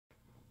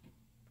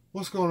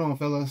What's going on,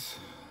 fellas?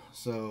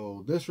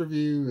 So this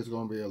review is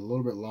going to be a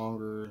little bit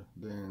longer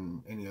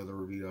than any other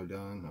review I've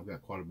done. I've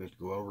got quite a bit to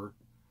go over.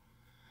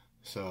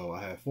 So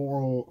I have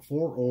four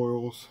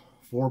oils,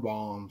 four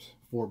balms,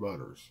 four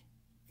butters,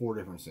 four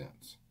different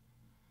scents.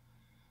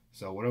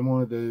 So what I'm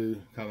going to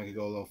do, kind of make it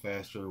go a little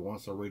faster.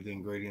 Once I read the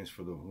ingredients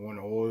for the one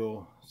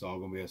oil, it's all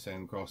going to be the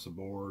same across the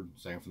board.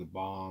 Same for the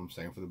balm,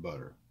 same for the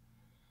butter.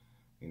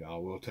 I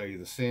will tell you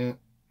the scent,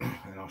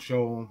 and I'll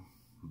show them.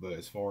 But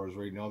as far as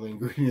reading all the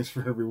ingredients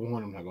for every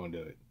one, I'm not going to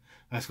do it.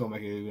 That's going to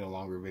make it even a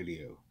longer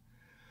video.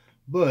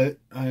 But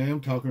I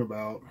am talking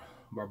about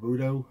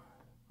Barbudo.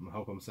 I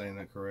hope I'm saying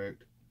that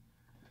correct.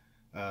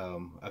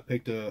 I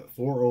picked up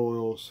four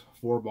oils,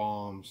 four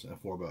balms,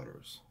 and four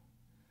butters.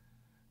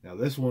 Now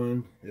this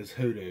one is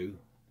Hoodoo.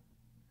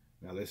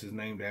 Now this is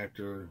named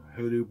after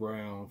Hoodoo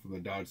Brown from the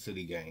Dodge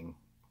City gang.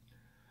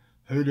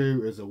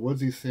 Hoodoo is a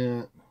woodsy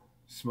scent,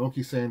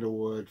 smoky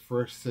sandalwood,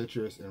 fresh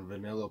citrus, and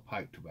vanilla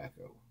pipe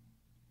tobacco.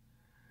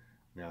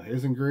 Now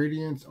his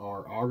ingredients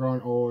are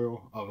argan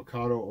oil,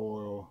 avocado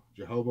oil,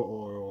 jojoba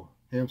oil,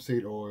 hemp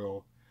seed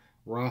oil,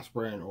 rice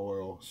bran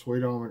oil,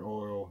 sweet almond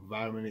oil,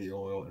 vitamin E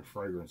oil, and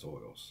fragrance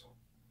oils.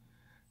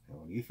 Now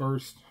when you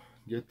first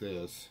get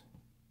this,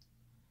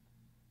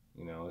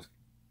 it's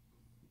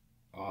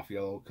off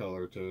yellow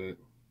color to it,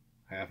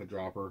 half a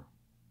dropper,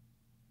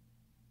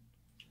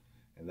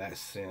 and that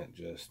scent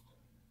just,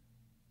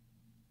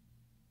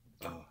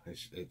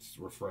 it's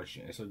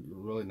refreshing. It's a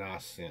really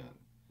nice scent.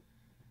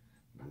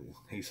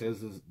 He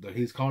says that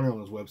he's calling it on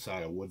his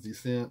website a woodsy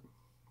scent,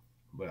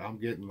 but I'm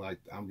getting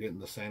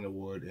the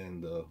sandalwood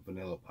and the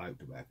vanilla pipe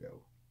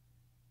tobacco.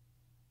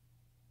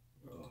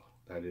 Oh,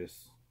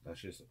 that's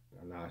just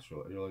a nice,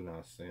 really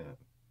nice scent.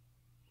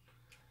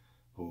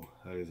 Oh,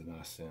 that is a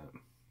nice scent.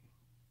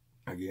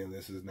 Again,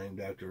 this is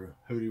named after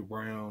Hoodoo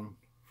Brown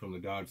from the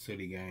Dodge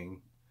City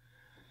gang.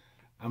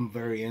 I'm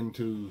very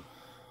into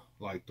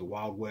like the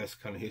Wild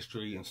West kind of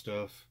history and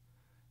stuff.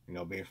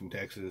 Being from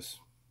Texas,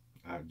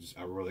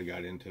 I really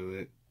got into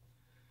it.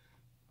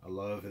 I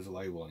love his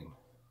labeling.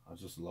 I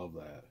just love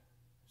that.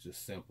 It's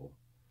just simple.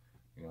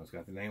 It's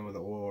got the name of the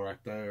oil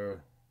right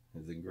there,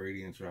 his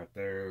ingredients right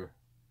there,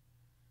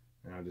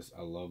 and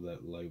I love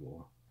that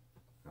label.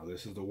 Now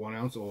this is the 1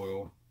 ounce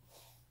oil.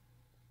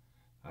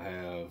 I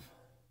have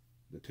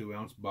the 2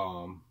 ounce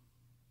balm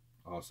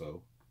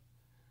also.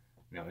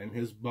 Now in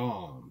his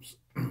balms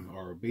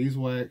are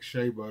beeswax,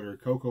 shea butter,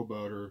 cocoa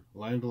butter,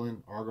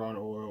 lanolin, argan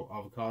oil,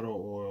 avocado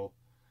oil,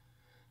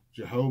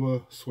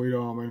 jojoba, sweet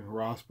almond,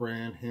 rice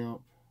bran,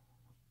 hemp.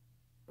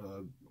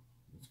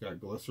 It's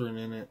got glycerin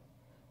in it,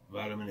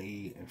 vitamin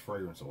E, and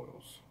fragrance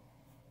oils.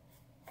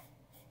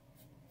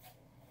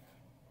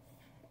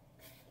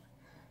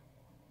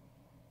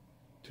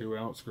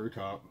 Two-ounce screw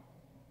top.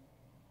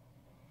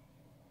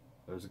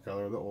 There's the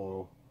color of the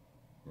oil.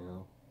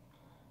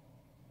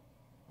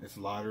 It's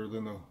lighter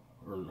than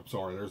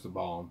there's the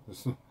balm.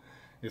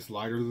 It's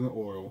lighter than the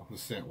oil, the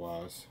scent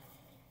wise.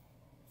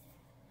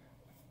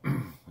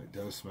 It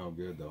does smell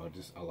good though.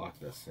 I like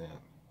that scent.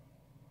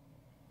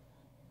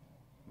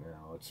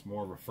 Now it's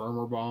more of a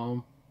firmer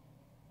balm,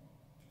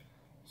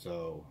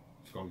 so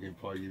it's gonna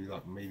probably give you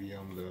like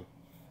medium to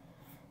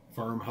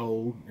firm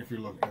hold if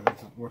you're looking.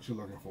 That's what you're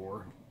looking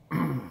for.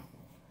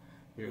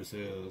 Here's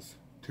his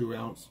 2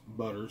 ounce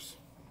butters.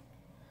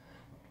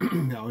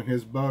 Now in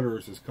his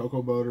butters is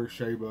cocoa butter,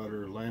 shea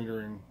butter,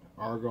 lanolin,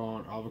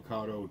 argan,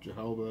 avocado,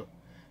 jojoba,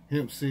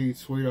 hemp seed,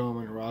 sweet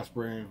almond, rice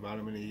bran,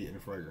 vitamin E,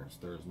 and fragrance.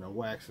 There's no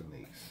wax in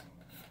these.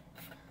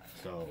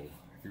 So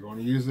if you're going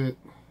to use it,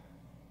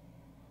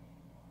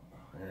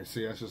 and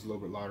see, that's just a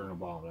little bit lighter than a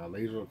balm. Now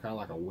these are kind of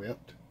like a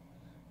whipped,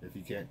 if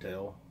you can't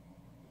tell.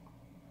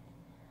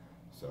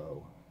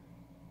 So,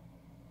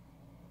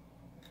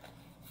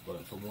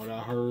 but from what I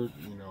heard,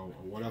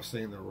 what I've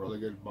seen, they're really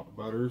good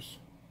butters.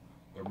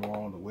 They're more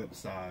on the whip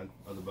side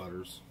of the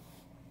butters.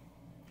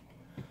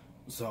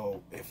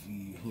 So if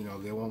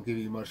they won't give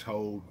you much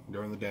hold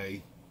during the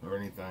day or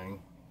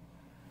anything.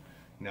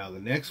 Now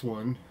the next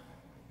one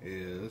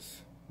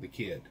is the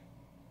Kid.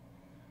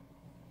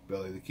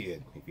 Billy the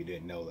Kid, if you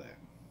didn't know that.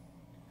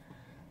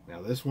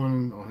 Now this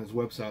one on his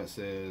website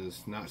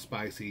says not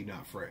spicy,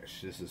 not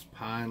fresh. This is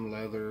pine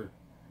leather,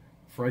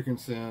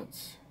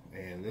 frankincense,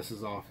 and this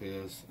is off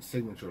his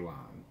signature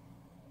line.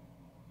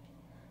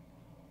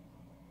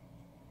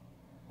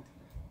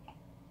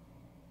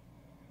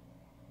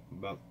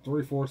 About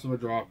 3/4 of a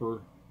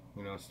dropper.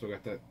 Still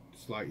got that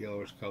slight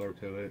yellowish color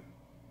to it.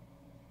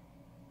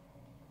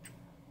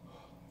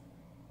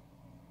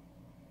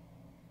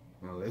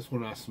 Now this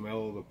one I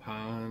smell the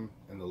pine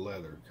and the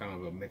leather, kind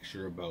of a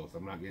mixture of both.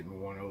 I'm not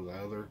getting one over the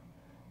other,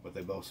 but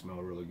they both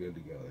smell really good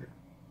together.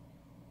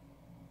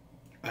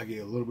 I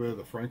get a little bit of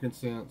the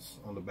frankincense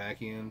on the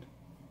back end,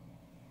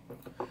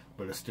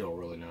 but it's still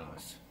really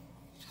nice.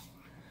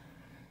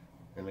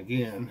 And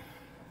again,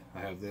 I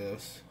have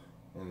this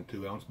in a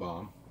 2 ounce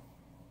balm,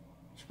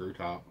 screw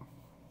top.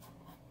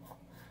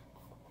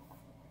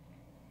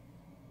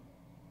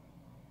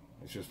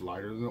 It's just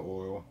lighter than the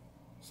oil,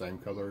 same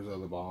color as the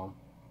other balm.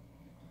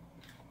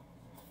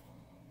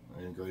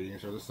 And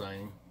ingredients are the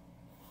same.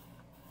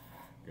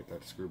 Get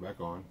that screw back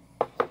on.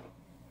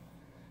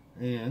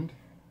 And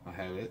I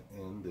have it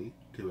in the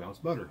 2-ounce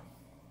butter.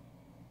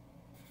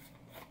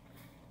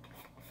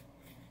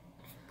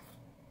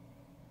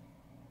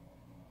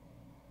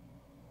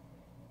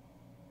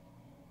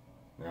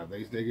 Now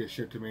these did get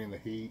shipped to me in the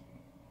heat.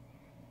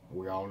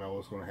 We all know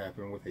what's going to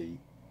happen with heat.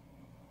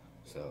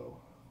 So,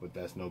 but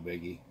that's no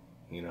biggie.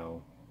 You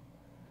know,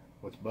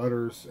 with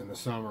butters in the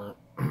summer,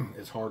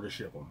 it's hard to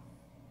ship them.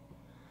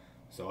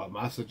 So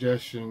my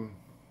suggestion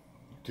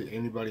to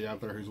anybody out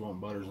there who's wanting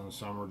butters in the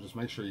summer, just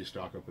make sure you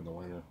stock up in the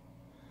winter.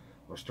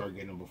 Or start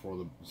getting them before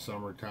the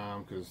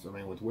summertime. Because, I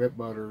mean, with whipped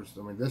butters,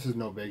 I mean, this is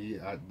no biggie.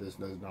 This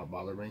does not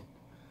bother me.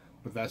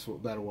 But that's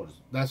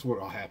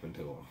what'll happen to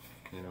them.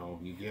 You know,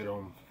 you get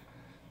them,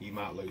 you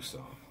might lose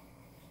some.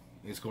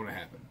 It's going to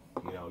happen.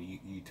 You know,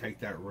 you take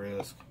that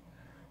risk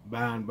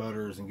buying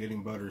butters and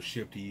getting butters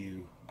shipped to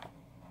you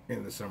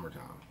in the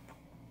summertime.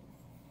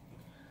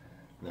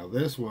 Now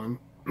this one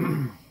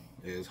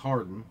is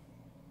Hardin.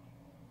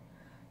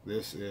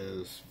 This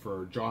is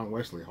for John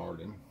Wesley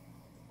Hardin.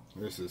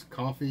 This is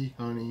coffee,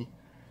 honey,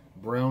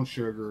 brown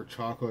sugar,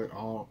 chocolate,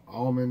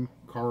 almond,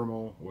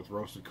 caramel with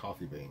roasted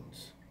coffee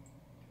beans.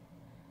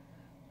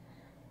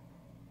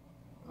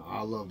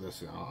 I love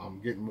this. I'm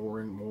getting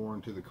more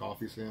into the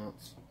coffee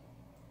scents.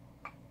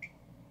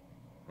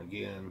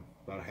 Again,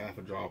 about a half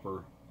a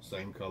dropper,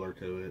 same color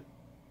to it.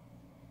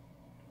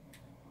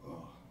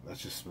 Oh, that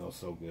just smells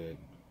so good.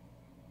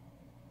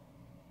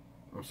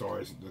 I'm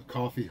sorry, it's the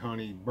coffee,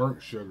 honey,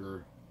 burnt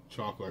sugar,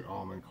 chocolate,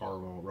 almond,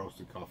 caramel,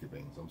 roasted coffee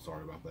beans. I'm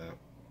sorry about that.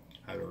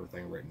 I have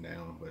everything written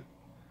down, but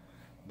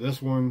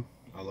this one,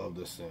 I love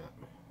this scent.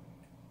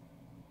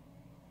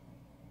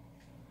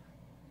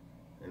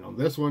 And on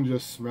this one,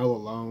 just smell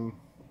alone,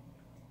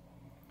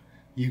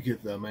 you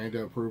get the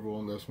Amanda approval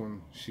on this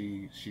one.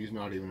 She's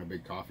not even a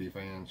big coffee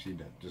fan. She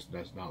just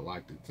does not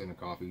like the scent of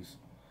coffees.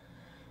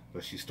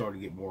 But she started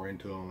to get more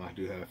into them. I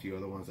do have a few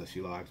other ones that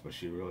she likes, but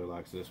she really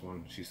likes this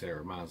one. She said it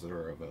reminds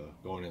her of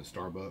going in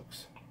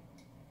Starbucks.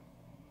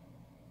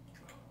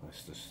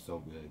 That's just so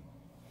good.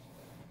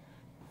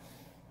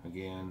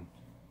 Again,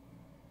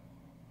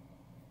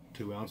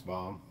 2-ounce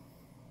bomb.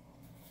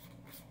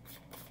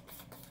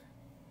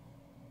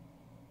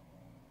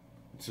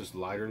 It's just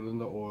lighter than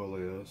the oil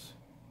is.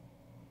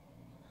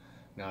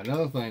 Now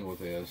another thing with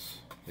this,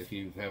 if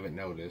you haven't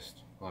noticed,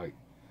 like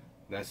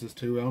that's his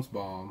 2-ounce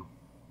bomb.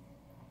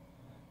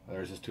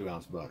 There's his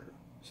 2-ounce butter,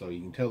 so you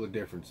can tell the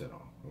difference in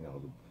them. You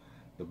know,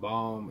 the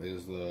bomb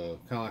is the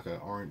kind of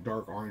like a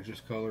dark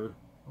orangish color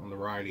on the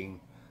writing,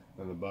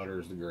 and the butter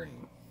is the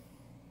green.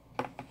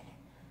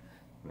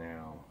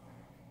 Now,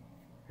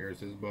 here's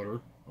his butter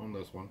on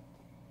this one.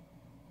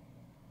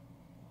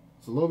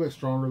 It's a little bit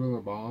stronger than the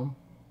bomb,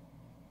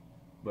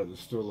 but it's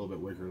still a little bit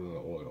weaker than the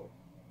oil.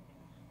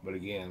 But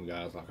again,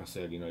 guys, like I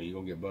said, you know, you're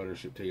going to get butter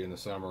shipped to you in the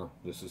summer.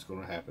 This is going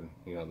to happen.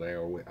 You know, they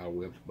are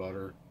whipped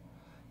butter,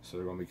 so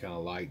they're going to be kind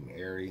of light and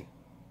airy,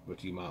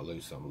 but you might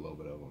lose a little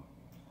bit of them.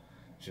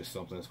 It's just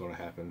something that's going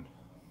to happen.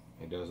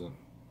 It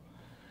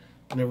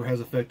never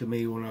has affected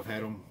me when I've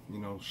had them, you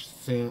know,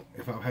 sent,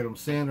 if I've had them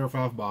sent or if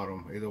I've bought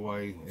them. Either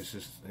way, it's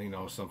just, you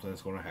know, something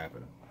that's going to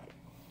happen.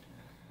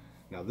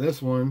 Now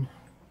this one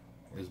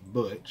is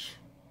Butch,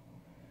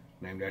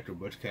 named after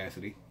Butch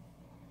Cassidy.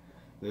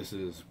 This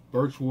is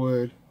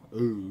birchwood,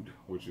 oud,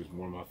 which is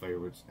one of my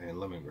favorites, and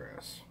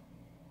lemongrass.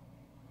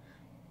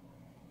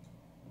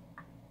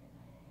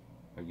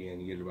 Again,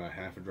 you get about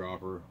half a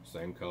dropper,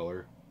 same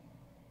color.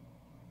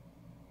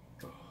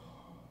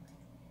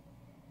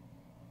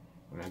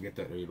 And I get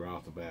that oud right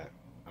off the bat.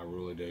 I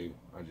really do.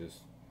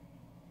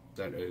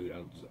 That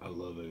oud, I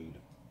love oud.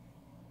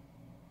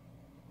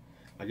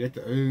 I get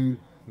the oud,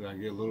 then I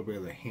get a little bit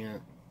of the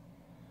hint.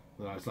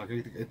 It's like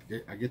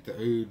I get the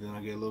oud, then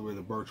I get a little bit of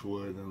the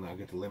birchwood, then I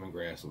get the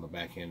lemongrass on the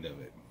back end of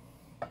it.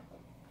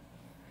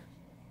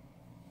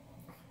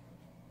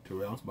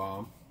 2-ounce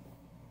bomb.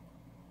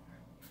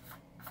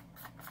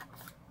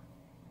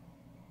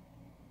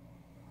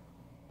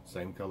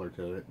 Same color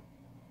to it.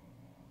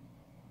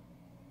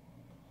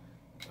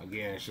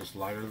 Again, it's just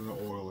lighter than the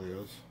oil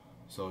is.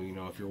 So, you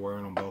know, if you're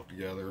wearing them both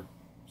together,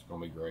 it's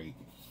going to be great.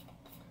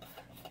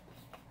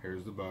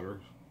 Here's the butter.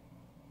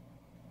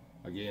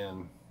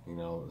 Again, you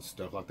know,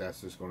 stuff like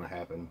that's just going to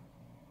happen.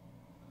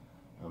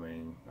 I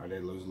mean, I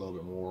did lose a little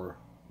bit more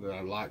than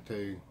I'd like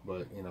to,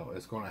 but, you know,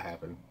 it's going to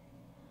happen.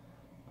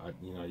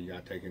 You know, you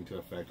got to take into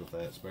effect with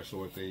that,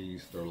 especially with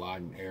these. They're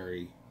light and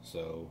airy,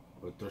 so,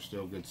 but there's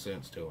still good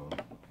scents to them.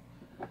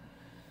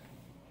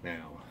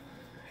 Now,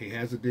 he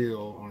has a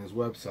deal on his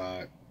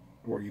website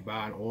where you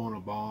buy an oil and a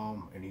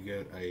balm and you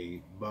get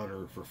a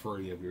butter for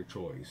free of your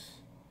choice.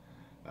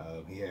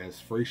 He has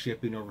free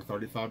shipping over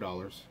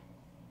 $35.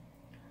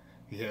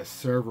 He has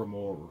several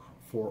more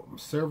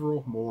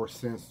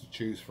scents to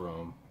choose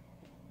from.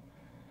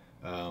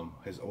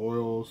 His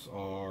oils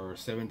are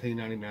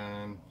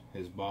 $17.99,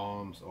 his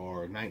balms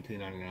are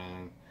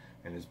 $19.99,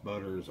 and his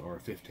butters are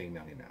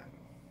 $15.99.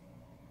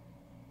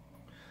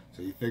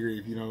 So you figure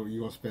if you know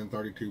you're gonna spend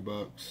 $32,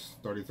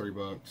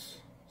 $33,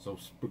 So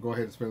go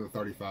ahead and spend the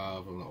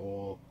 $35 on the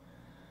oil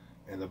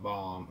and the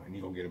balm, and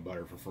you're gonna get a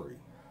butter for free.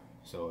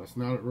 So it's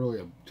not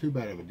really too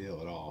bad of a deal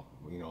at all,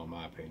 you know, in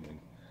my opinion.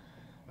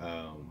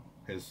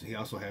 He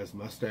also has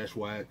mustache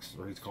wax,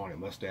 or he's calling it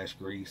mustache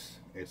grease.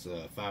 It's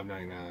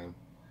 $5.99.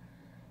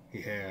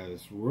 He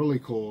has really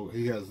cool.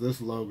 He has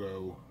this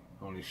logo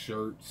on his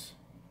shirts,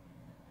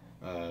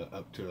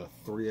 up to a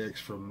 3X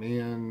for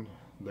men.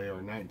 They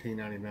are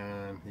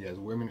 $19.99. He has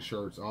women's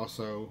shirts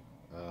also.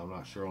 I'm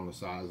not sure on the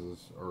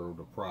sizes or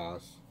the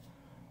price.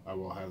 I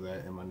will have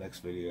that in my next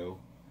video.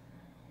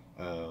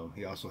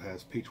 He also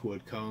has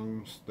peachwood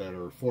combs that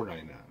are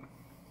 $4.99.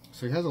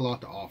 So he has a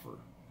lot to offer.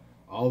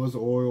 All of his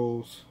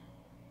oils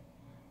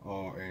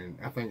and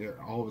I think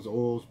all of his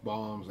oils,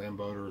 balms, and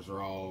butters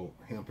are all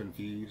hemp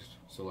infused.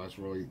 So that's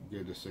really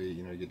good to see.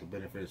 You know, you get the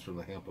benefits from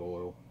the hemp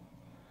oil.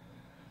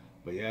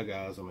 But yeah,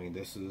 guys, I mean,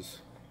 this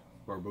is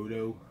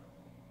Barbudo.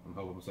 I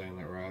hope I'm saying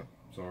that right.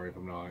 Sorry if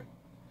I'm not.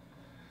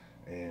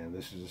 And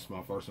this is just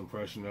my first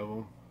impression of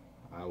them.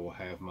 I will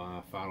have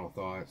my final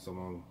thoughts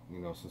on, you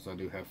know, since I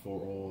do have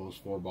 4 oils,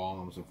 4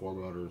 balms, and 4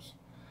 butters.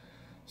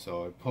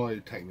 So it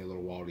probably take me a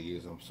little while to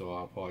use them. So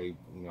I'll probably,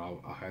 you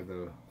know, I'll have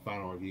the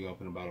final review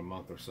up in about a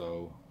month or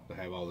so to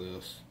have all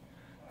this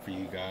for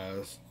you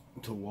guys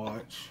to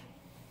watch.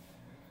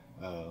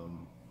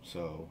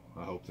 So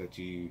I hope that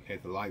you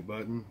hit the like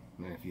button,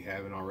 and if you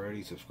haven't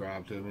already,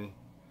 subscribe to me.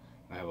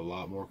 I have a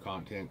lot more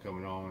content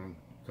coming along.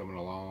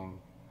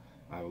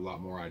 I have a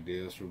lot more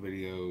ideas for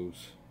videos,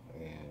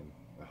 and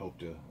I hope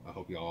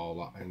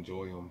y'all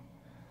enjoy them.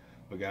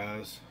 But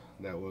guys,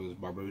 that was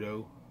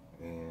Barbudo,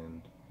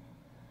 and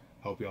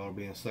hope y'all are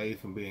being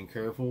safe and being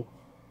careful.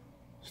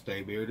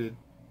 Stay bearded.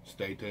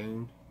 Stay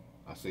tuned.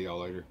 I'll see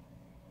y'all later.